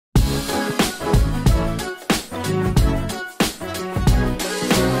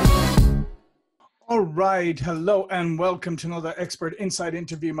right. Hello and welcome to another Expert Insight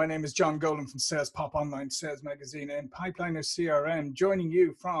interview. My name is John Golden from SalesPOP Online Sales Magazine and Pipeliner CRM, joining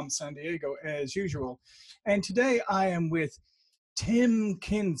you from San Diego as usual. And today I am with Tim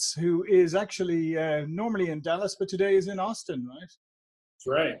Kintz, who is actually normally in Dallas, but today is in Austin, right? That's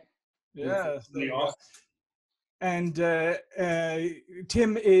right. Yeah. And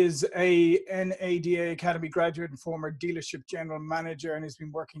Tim is a NADA Academy graduate and former dealership general manager, and has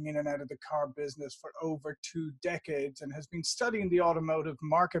been working in and out of the car business for over 2 decades and has been studying the automotive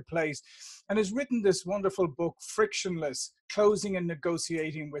marketplace and has written this wonderful book, Frictionless, Closing and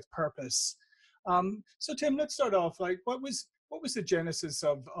Negotiating with Purpose. So Tim, let's start off. Like, what was the genesis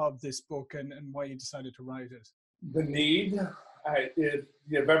of this book and why you decided to write it? The need. If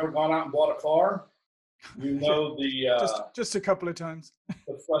you've ever gone out and bought a car, you know just a couple of times.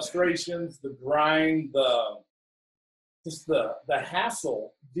 The frustrations, the grind, the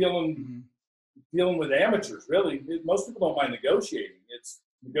hassle dealing with amateurs. Really, most people don't mind negotiating. It's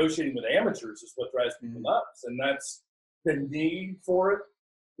negotiating with amateurs is what drives people nuts, and that's the need for it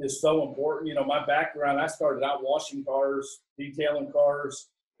is so important. You know, my background, I started out washing cars, detailing cars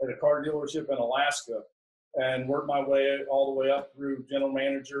at a car dealership in Alaska, and worked my way all the way up through general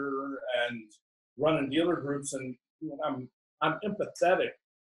manager and running dealer groups. And you know, I'm empathetic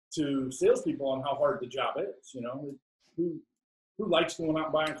to salespeople on how hard the job is. You know, who likes going out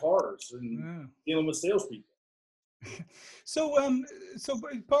and buying cars and dealing with salespeople? So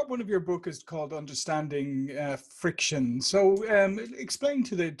part one of your book is called Understanding Friction. So explain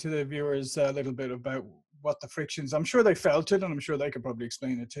to the viewers a little bit about what the frictions. I'm sure they felt it, and I'm sure they could probably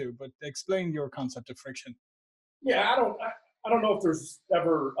explain it too. But explain your concept of friction. Yeah, I don't know if there's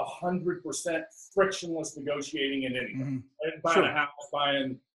ever 100% frictionless negotiating in anything. Right? Buying a house,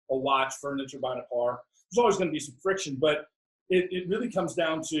 buying a watch, furniture, buying a car. There's always going to be some friction, but it really comes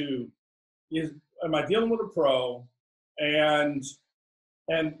down to, am I dealing with a pro, and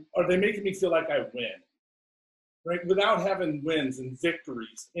are they making me feel like I win? Right? Without having wins and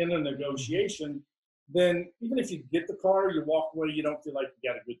victories in a negotiation, then even if you get the car, you walk away, you don't feel like you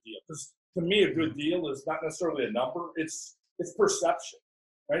got a good deal. Because to me, a good deal is not necessarily a number. It's perception,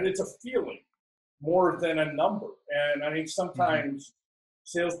 right? It's a feeling more than a number. And I think sometimes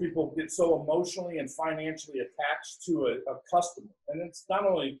salespeople get so emotionally and financially attached to a customer. And it's not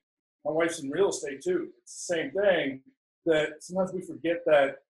only, my wife's in real estate too. It's the same thing, that sometimes we forget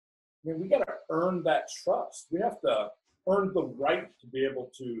that, we got to earn that trust. We have to earn the right to be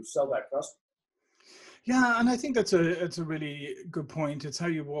able to sell that customer. Yeah, and I think that's a really good point. It's how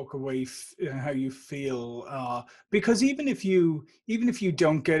you walk away, how you feel, because even if you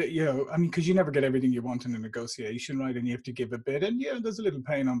don't get it, I mean, because you never get everything you want in a negotiation, right? And you have to give a bit, and there's a little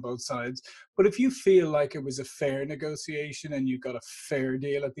pain on both sides. But if you feel like it was a fair negotiation and you got a fair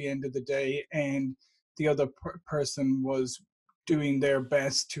deal at the end of the day, and the other person was doing their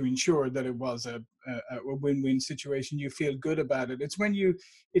best to ensure that it was a win-win situation, you feel good about it. It's when you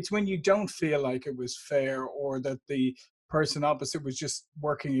don't feel like it was fair, or that the person opposite was just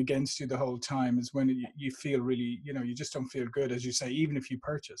working against you the whole time, is when you feel really, you just don't feel good, as you say, even if you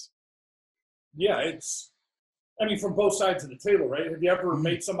purchase. Yeah, from both sides of the table, right? Have you ever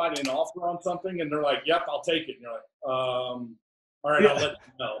made somebody an offer on something and they're like, yep, I'll take it. And you're like, all right, I'll let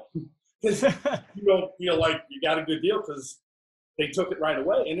you know. Because you don't feel like you got a good deal because they took it right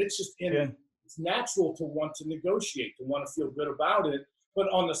away. And it's just it's natural to want to negotiate, to want to feel good about it. But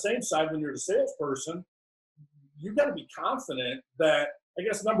on the same side, when you're the salesperson, you've got to be confident that, I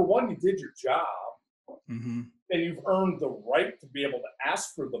guess, number one, you did your job, and you've earned the right to be able to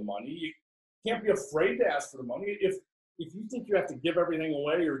ask for the money. You can't be afraid to ask for the money. If you think you have to give everything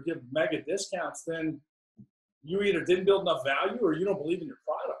away or give mega discounts, then you either didn't build enough value or you don't believe in your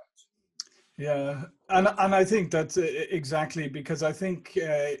product. Yeah, and I think that's exactly, because I think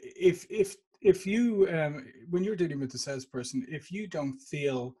if you when you're dealing with the salesperson, if you don't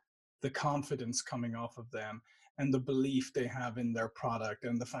feel the confidence coming off of them and the belief they have in their product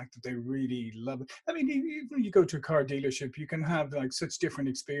and the fact that they really love it. I mean, even when you go to a car dealership, you can have like such different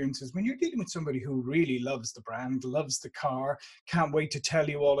experiences. When you're dealing with somebody who really loves the brand, loves the car, can't wait to tell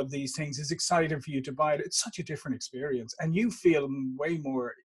you all of these things, is excited for you to buy it, it's such a different experience, and you feel way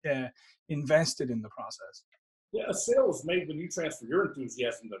more invested in the process. Yeah, a sale is made when you transfer your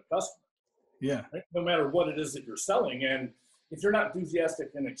enthusiasm to the customer. Yeah. Right? No matter what it is that you're selling. And if you're not enthusiastic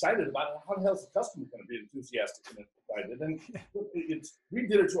and excited about it, how the hell is the customer going to be enthusiastic and excited? And we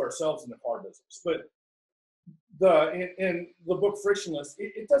did it to ourselves in the car business. But in the book Frictionless,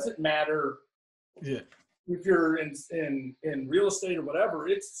 it doesn't matter if you're in real estate or whatever.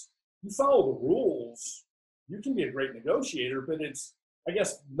 It's, you follow the rules, you can be a great negotiator, but it's I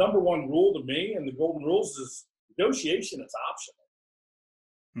guess number one rule to me and the golden rules is negotiation is optional.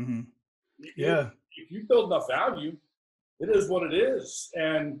 Mm-hmm. If, Yeah. if you build enough value, it is what it is,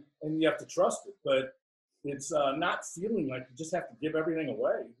 and you have to trust it. But it's not feeling like you just have to give everything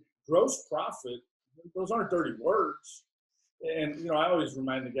away. Gross profit, those aren't dirty words. And I always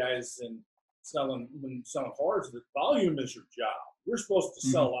remind the guys when selling cars that volume is your job. You're supposed to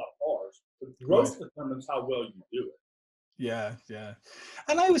sell a lot of cars, but gross Right. determines how well you do it. Yeah, yeah.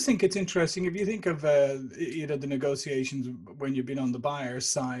 And I always think it's interesting if you think of the negotiations when you've been on the buyer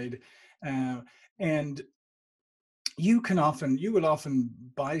side, uh, and you will often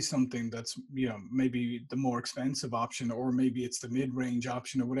buy something that's maybe the more expensive option, or maybe it's the mid-range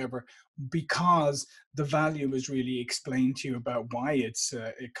option or whatever, because the value is really explained to you about why it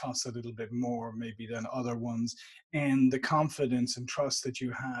costs a little bit more maybe than other ones, and the confidence and trust that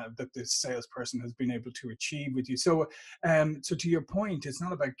you have that this salesperson has been able to achieve with you. So to your point, it's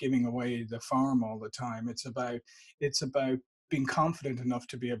not about giving away the farm all the time. It's about being confident enough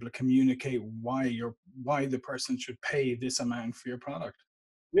to be able to communicate why the person should pay this amount for your product.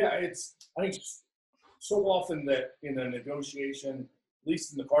 Yeah, I think so often that in a negotiation, at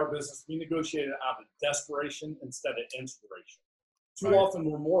least in the car business, we negotiate it out of desperation instead of inspiration. Too Right. often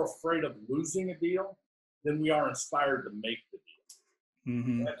we're more afraid of losing a deal than we are inspired to make the deal.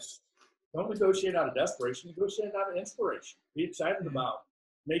 Mm-hmm. Don't negotiate out of desperation, negotiate out of inspiration. Be excited about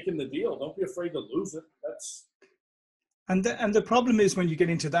making the deal. Don't be afraid to lose it. And the problem is when you get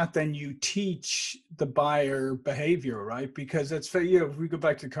into that, then you teach the buyer behavior, right? Because it's very, if we go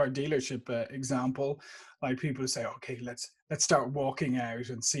back to the car dealership example, like people say, okay, let's start walking out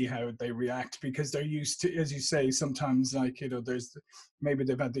and see how they react, because they're used to, as you say, sometimes like, there's maybe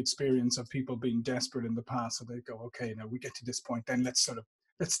they've had the experience of people being desperate in the past. So they go, okay, now we get to this point, then let's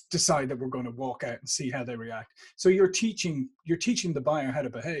decide that we're going to walk out and see how they react. So you're teaching the buyer how to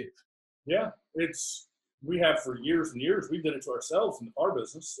behave. Yeah, we have for years and years. We did it to ourselves in the car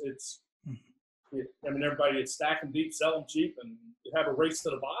business. Everybody, it's stack them deep, sell them cheap, and have a race to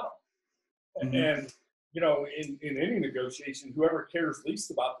the bottom. Mm-hmm. And in any negotiation, whoever cares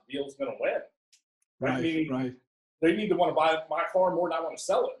least about the deal is going to win. Right. Meaning Right. they need to want to buy my car more than I want to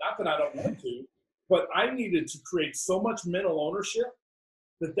sell it. Not that I don't want to, but I needed to create so much mental ownership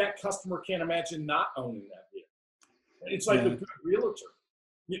that customer can't imagine not owning that deal. It's like a good realtor.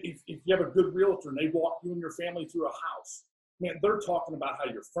 If you have a good realtor and they walk you and your family through a house, man, they're talking about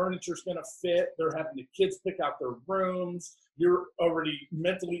how your furniture's going to fit. They're having the kids pick out their rooms. You're already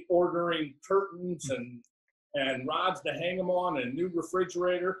mentally ordering curtains and rods to hang them on and a new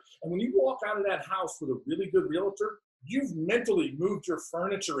refrigerator. And when you walk out of that house with a really good realtor, you've mentally moved your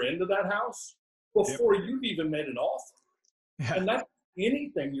furniture into that house before you've even made an offer. Yeah. And that's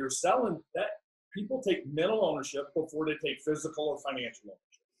anything you're selling, that people take mental ownership before they take physical or financial ownership.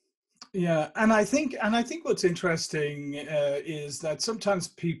 Yeah, and I think what's interesting is that sometimes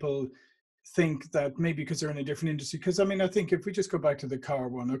people think that maybe because they're in a different industry. Because I think if we just go back to the car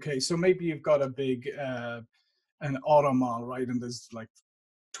one, okay, so maybe you've got a big an auto mall, right, and there's like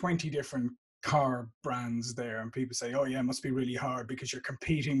 20 different car brands there, and people say, oh yeah, it must be really hard because you're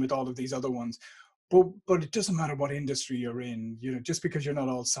competing with all of these other ones. But it doesn't matter what industry you're in, just because you're not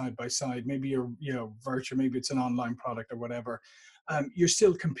all side by side, maybe you're virtual, maybe it's an online product or whatever, you're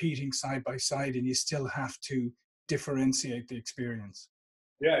still competing side by side, and you still have to differentiate the experience.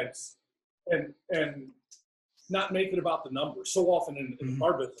 Yeah, and not make it about the numbers. So often in the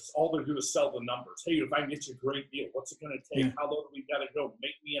car business, all they do is sell the numbers. Hey, if I can get you a great deal, what's it going to take? How low do we got to go?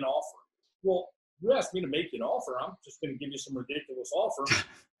 Make me an offer. Well, you asked me to make you an offer. I'm just going to give you some ridiculous offer.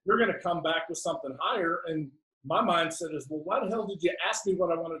 You're going to come back with something higher. And my mindset is, well, why the hell did you ask me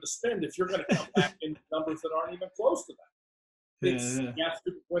what I wanted to spend if you're going to come back in numbers that aren't even close to that? You ask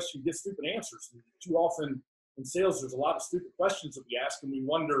stupid questions, you get stupid answers. And too often in sales, there's a lot of stupid questions that we ask, and we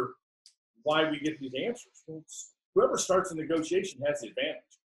wonder why we get these answers. Well, whoever starts a negotiation has the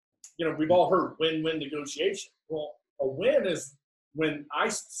advantage. We've all heard win-win negotiation. Well, a win is when I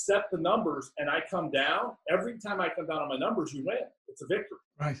set the numbers and I come down. Every time I come down on my numbers, you win. It's a victory.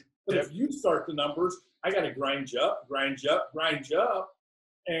 Right. But if you start the numbers, I got to grind you up,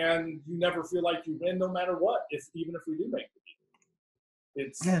 and you never feel like you win no matter what, even if we do make the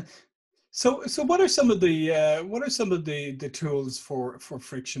deal. So what are some of the tools for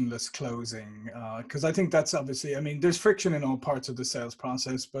frictionless closing? Because I think that's obviously, there's friction in all parts of the sales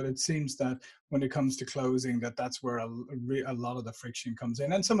process, but it seems that when it comes to closing, that's where a lot of the friction comes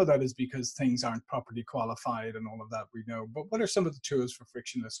in, and some of that is because things aren't properly qualified and all of that, we know. But what are some of the tools for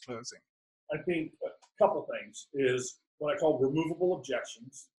frictionless closing? I think a couple things is what I call removable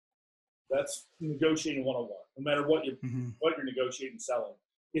objections. That's negotiating 101. No matter what you're negotiating, selling,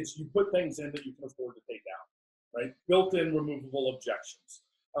 it's you put things in that you can afford to take out, right? Built-in removable objections.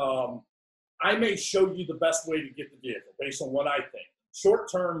 I may show you the best way to get the vehicle based on what I think.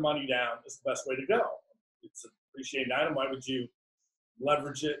 Short-term money down is the best way to go. It's an appreciated item. Why would you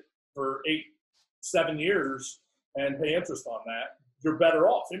leverage it for 8-7 years and pay interest on that? You're better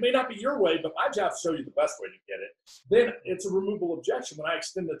off. It may not be your way, but my job is to show you the best way to get it. Then it's a removable objection. When I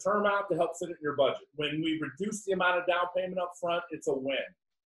extend the term out to help fit it in your budget. When we reduce the amount of down payment up front, it's a win.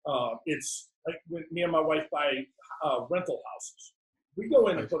 It's like when me and my wife buy rental houses. We go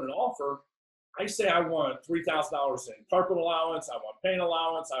in and put an offer. I say I want $3,000 in carpet allowance. I want paint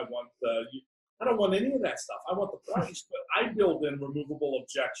allowance. I don't want any of that stuff. I want the price, but I build in removable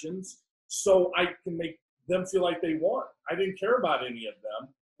objections so I can make them feel like they want. I didn't care about any of them,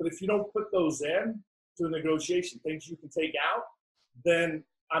 but if you don't put those in to a negotiation, things you can take out, then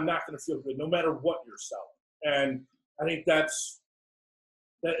I'm not going to feel good no matter what you're selling. And I think that's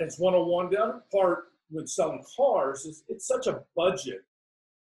 101. The other part with selling cars is it's such a budget.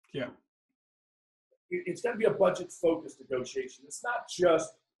 Yeah. It's got to be a budget-focused negotiation. It's not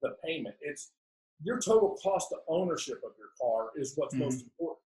just the payment. It's your total cost of ownership of your car is what's most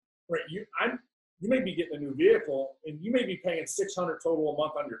important. Right? You may be getting a new vehicle, and you may be paying $600 total a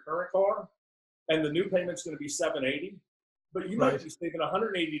month on your current car, and the new payment's going to be $780. But you might be saving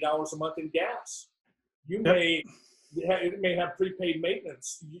 $180 a month in gas. It may have prepaid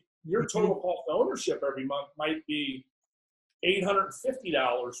maintenance. Your total cost of ownership every month might be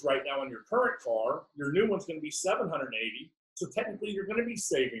 $850 right now on your current car. Your new one's going to be $780. So technically, you're going to be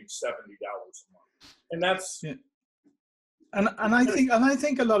saving $70 a month, and that's. Yeah. And I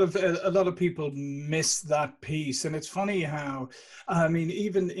think a lot of people miss that piece. And it's funny how, I mean,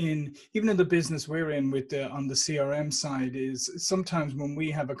 even in the business we're in on the CRM side, is sometimes when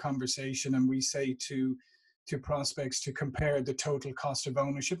we have a conversation and we say to prospects to compare the total cost of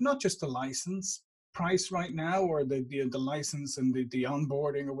ownership, not just the license price right now or the license and the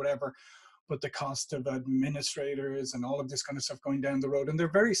onboarding or whatever, but the cost of administrators and all of this kind of stuff going down the road. And they're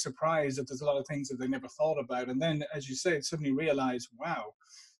very surprised that there's a lot of things that they never thought about. And then, as you say, suddenly realize, wow,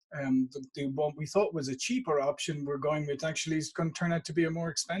 the one we thought was a cheaper option we're going with actually is going to turn out to be a more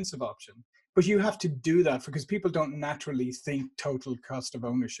expensive option. But you have to do that because people don't naturally think total cost of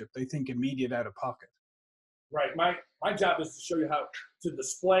ownership. They think immediate out of pocket. Right. My job is to show you how to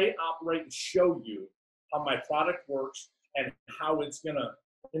display, operate, and show you how my product works and how it's going to,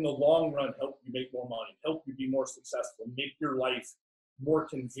 in the long run, help you make more money, help you be more successful, make your life more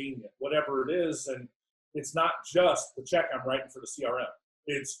convenient, whatever it is. And it's not just the check I'm writing for the CRM.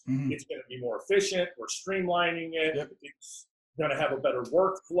 It's going to be more efficient. We're streamlining it. Yep. It's going to have a better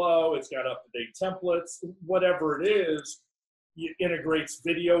workflow. It's got up-to-date templates. Whatever it is, it integrates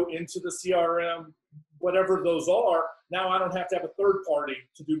video into the CRM. Whatever those are, now I don't have to have a third party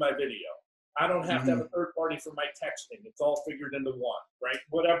to do my video. I don't have to have a third party for my texting. It's all figured into one, right?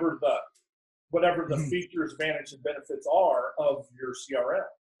 Whatever the features, advantages, and benefits are of your CRM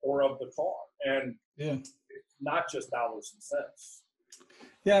or of the car. And it's not just dollars and cents.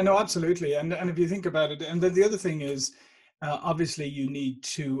 Yeah, no, absolutely. And if you think about it, and then the other thing is, obviously you need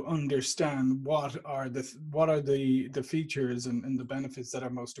to understand what are the features and the benefits that are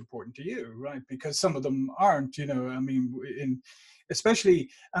most important to you, right? Because some of them aren't, I mean, especially,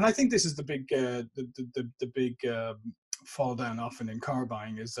 and I think this is the big fall down often in car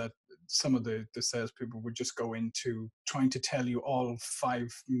buying, is that some of the salespeople would just go into trying to tell you all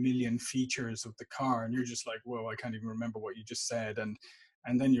 5 million features of the car, and you're just like, whoa, I can't even remember what you just said, and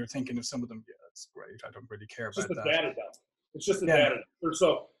then you're thinking of some of them, yeah, that's great, I don't really care about that. Data dump. It's just a data.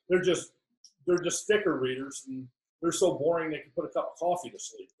 They're just sticker readers, and they're so boring they can put a cup of coffee to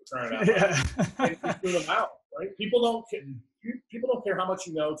sleep. And you tune them out, right? People don't care how much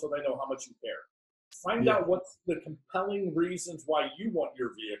you know until they know how much you care. Find out what's the compelling reasons why you want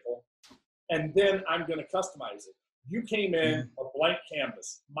your vehicle, and then I'm going to customize it. You came in a blank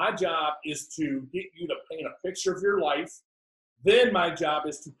canvas. My job is to get you to paint a picture of your life. Then my job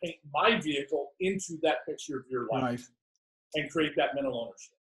is to paint my vehicle into that picture of your life. Right. And create that mental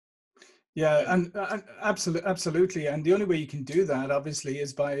ownership. Yeah, and absolutely. And the only way you can do that, obviously,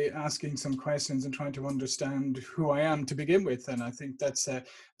 is by asking some questions and trying to understand who I am to begin with. And I think that's a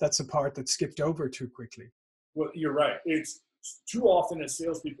part that's skipped over too quickly. Well, you're right. It's too often as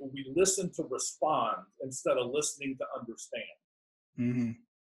salespeople, we listen to respond instead of listening to understand.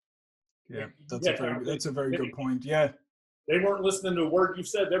 Yeah, that's a very good point. Yeah. They weren't listening to a word you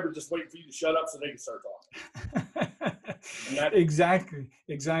said. They were just waiting for you to shut up so they could start talking. Exactly.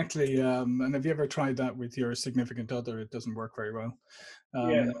 And have you ever tried that with your significant other? It doesn't work very well.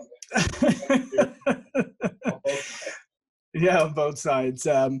 Yeah, on both sides.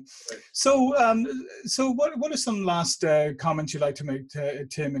 So what are some last comments you'd like to make,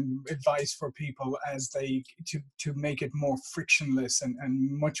 Tim, and advice for people as they to make it more frictionless and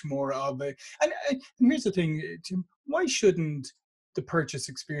much more of a and here's the thing, Tim, why shouldn't the purchase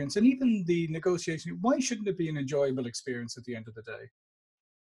experience and even the negotiation, why shouldn't it be an enjoyable experience at the end of the day?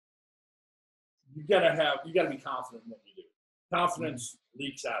 You gotta be confident in what you do. Confidence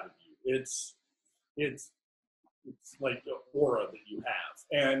leaks out of you. It's like the aura that you have.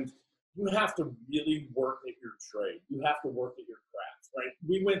 And you have to really work at your trade. You have to work at your craft, right?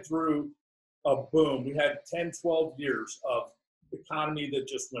 We went through a boom. We had 10, 12 years of economy that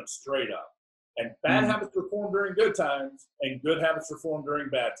just went straight up. And bad habits were formed during good times, and good habits were formed during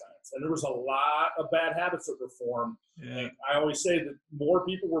bad times. And there was a lot of bad habits that were formed. Yeah. And I always say that more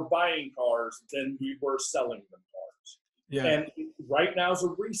people were buying cars than we were selling them cars. Yeah. And right now is a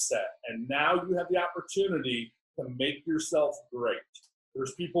reset. And now you have the opportunity to make yourself great.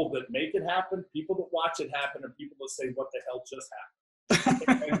 There's people that make it happen, people that watch it happen, and people that say, what the hell just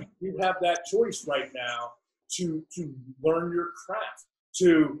happened? And you have that choice right now to learn your craft,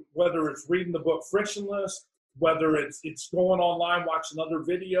 to whether it's reading the book Frictionless, whether it's going online, watching other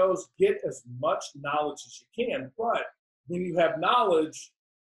videos, get as much knowledge as you can. But when you have knowledge,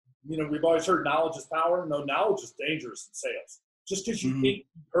 we've always heard knowledge is power. No, knowledge is dangerous in sales. Just because you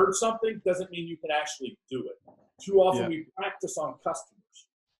heard something doesn't mean you can actually do it. Too often we practice on customers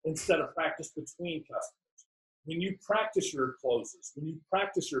instead of practice between customers. When you practice your closes, when you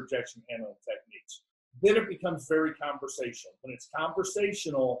practice your objection handling techniques, then it becomes very conversational. When it's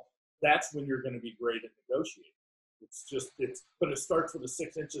conversational, that's when you're going to be great at negotiating. But it starts with the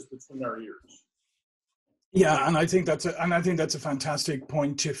 6 inches between our ears. Yeah, and I think that's a fantastic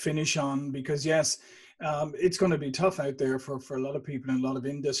point to finish on, because yes, it's going to be tough out there for a lot of people in a lot of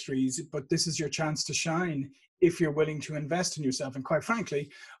industries, but this is your chance to shine if you're willing to invest in yourself. And quite frankly,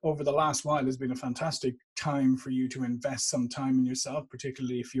 over the last while has been a fantastic time for you to invest some time in yourself,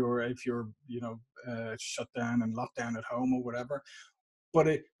 particularly if you're shut down and locked down at home or whatever.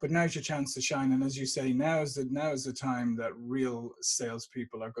 But now's your chance to shine. And as you say, now is the time that real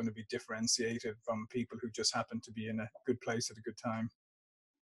salespeople are going to be differentiated from people who just happen to be in a good place at a good time.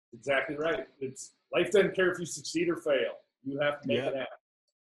 Exactly right. Life doesn't care if you succeed or fail. You have to make it happen.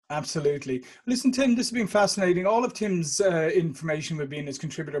 Absolutely. Listen, Tim, this has been fascinating. All of Tim's information will be in his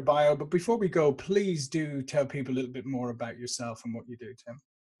contributor bio. But before we go, please do tell people a little bit more about yourself and what you do, Tim.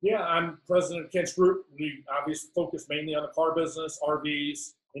 Yeah, I'm president of Kintz Group. We obviously focus mainly on the car business,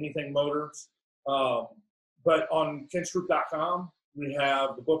 RVs, anything motors. But on KintzGroup.com, we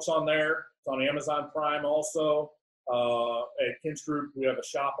have the books on there. It's on Amazon Prime also. At Kintz Group, we have a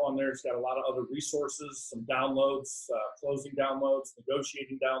shop on there. It's got a lot of other resources, some downloads, closing downloads,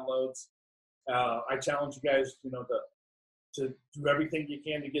 negotiating downloads. I challenge you guys, to do everything you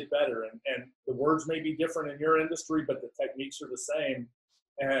can to get better. And the words may be different in your industry, but the techniques are the same.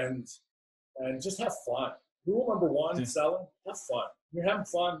 And just have fun. Rule number one, selling, have fun. When you're having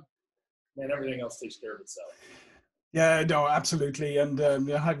fun, man, everything else takes care of itself. Yeah, no, absolutely. And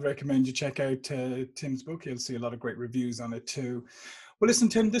I'd recommend you check out Tim's book. You'll see a lot of great reviews on it too. Well, listen,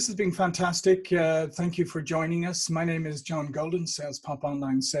 Tim, this has been fantastic. Thank you for joining us. My name is John Golden, SalesPOP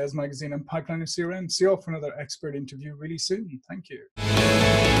Online Sales Magazine and Pipeliner CRM. See you all for another expert interview really soon. Thank you.